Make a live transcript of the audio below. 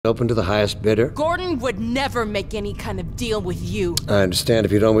Open to the highest bidder? Gordon would never make any kind of deal with you. I understand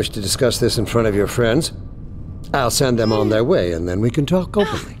if you don't wish to discuss this in front of your friends. I'll send them on their way, and then we can talk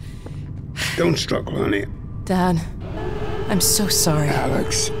openly. Don't struggle, honey. Dad, I'm so sorry.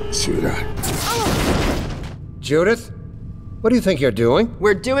 Alex, sweetheart. Judith, what do you think you're doing?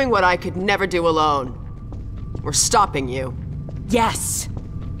 We're doing what I could never do alone. We're stopping you. Yes.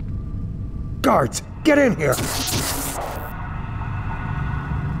 Guards, get in here!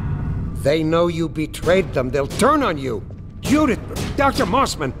 They know you betrayed them. They'll turn on you. Judith, Dr.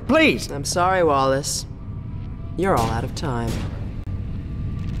 Mossman, please! I'm sorry, Wallace. You're all out of time.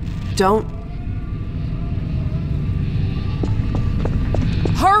 Don't...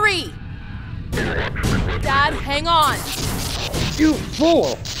 Hurry! Dad, hang on! You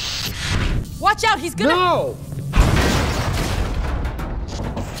fool! Watch out, he's gonna— No!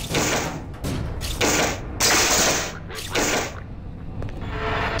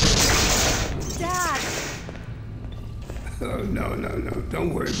 Oh, no.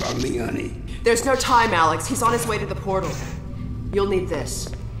 Don't worry about me, honey. There's no time, Alex. He's on his way to the portal. You'll need this.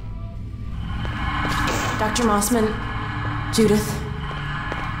 Dr. Mossman, Judith,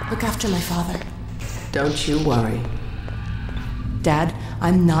 look after my father. Don't you worry. Dad,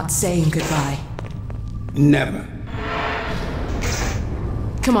 I'm not saying goodbye. Never.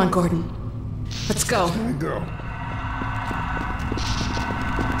 Come on, Gordon. Let's go. My girl.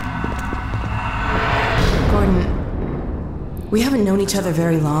 Gordon, we haven't known each other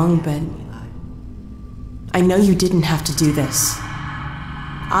very long, but I know you didn't have to do this.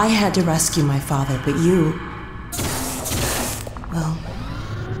 I had to rescue my father, but you... Well,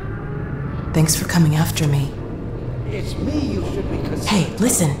 thanks for coming after me. It's me you should be concerned. Hey,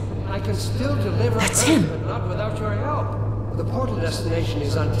 listen. I can still deliver. That's him. But not without your help. The portal destination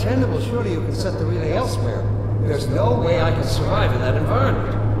is untenable. Surely you can set the relay elsewhere. There's no way I can survive in that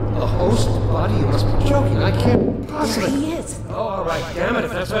environment. A host body? You must be joking. I can't possibly... There he is. Oh, all right. Damn it,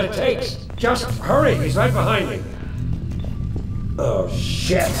 if that's what it takes. Just hurry. He's right behind me. Oh,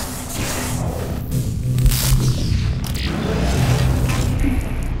 shit.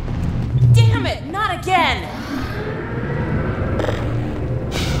 Damn it, not again!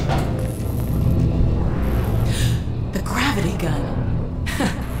 The gravity gun.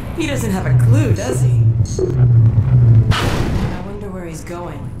 He doesn't have a clue, does he? I wonder where he's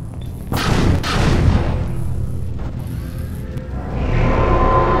going.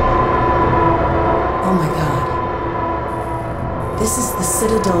 Oh my god. This is the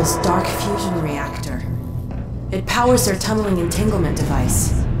Citadel's dark fusion reactor. It powers their tunneling entanglement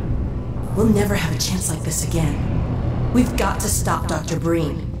device. We'll never have a chance like this again. We've got to stop Dr.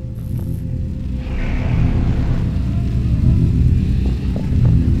 Breen.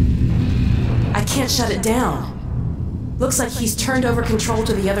 I can't shut it down. Looks like he's turned over control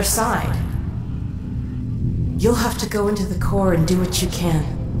to the other side. You'll have to go into the core and do what you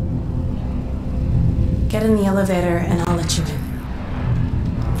can. Get in the elevator and I'll let you in.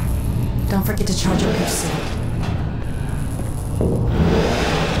 Don't forget to charge up your suit.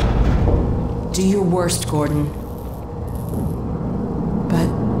 Do your worst, Gordon. But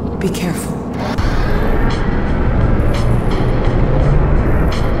be careful.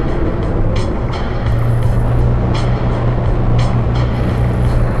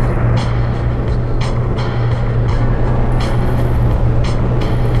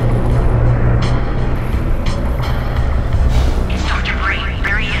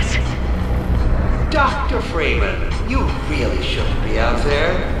 Dr. Freeman, you really shouldn't be out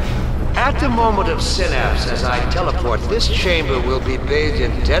there. At the moment of synapse, as I teleport, this chamber will be bathed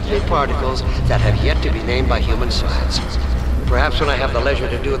in deadly particles that have yet to be named by human science. Perhaps when I have the leisure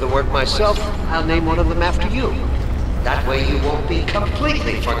to do the work myself, I'll name one of them after you. That way you won't be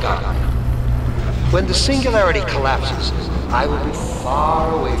completely forgotten. When the singularity collapses, I will be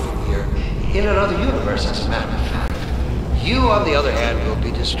far away from here, in another universe, as a matter of fact. You, on the other hand, will be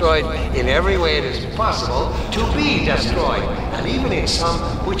destroyed in every way it is possible to be destroyed, and even in some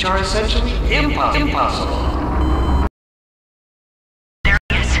which are essentially impossible. There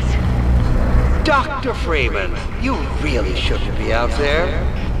he is. Dr. Freeman, you really shouldn't be out there.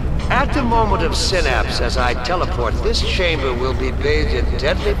 At the moment of synapse, as I teleport, this chamber will be bathed in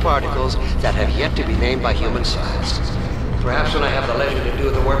deadly particles that have yet to be named by human science. Perhaps when I have the leisure to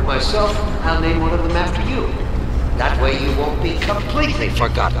do the work myself, I'll name one of them after you. That way you won't be completely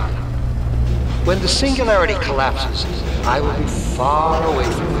forgotten. When the singularity collapses, I will be far away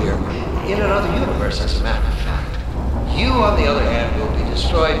from here, in another universe, as a matter of fact. You, on the other hand, will be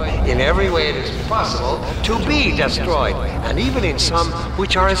destroyed in every way it is possible to be destroyed, and even in some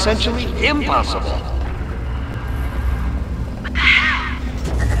which are essentially impossible. What the hell?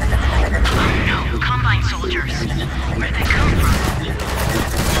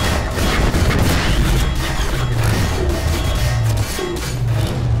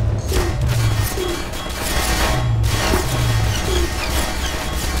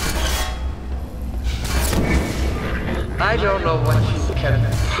 I don't know what you can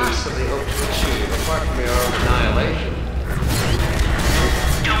possibly hope to achieve apart from your own annihilation.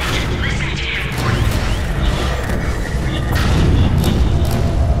 Don't listen to him.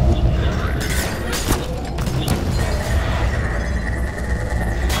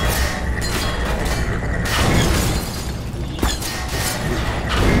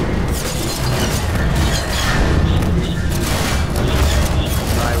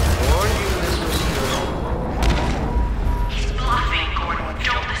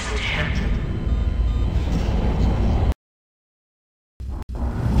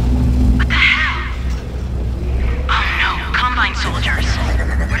 Soldiers.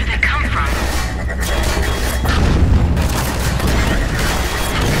 Where did they come from?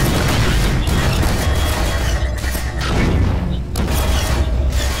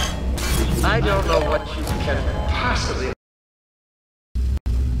 I don't know what you can possibly...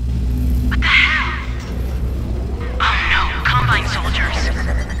 What the hell? Oh no, Combine soldiers.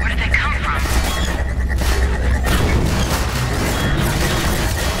 Where did they come from?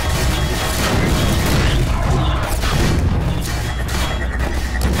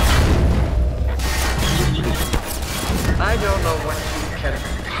 I don't know what you can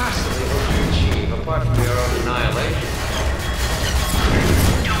possibly hope to achieve apart from your own annihilation.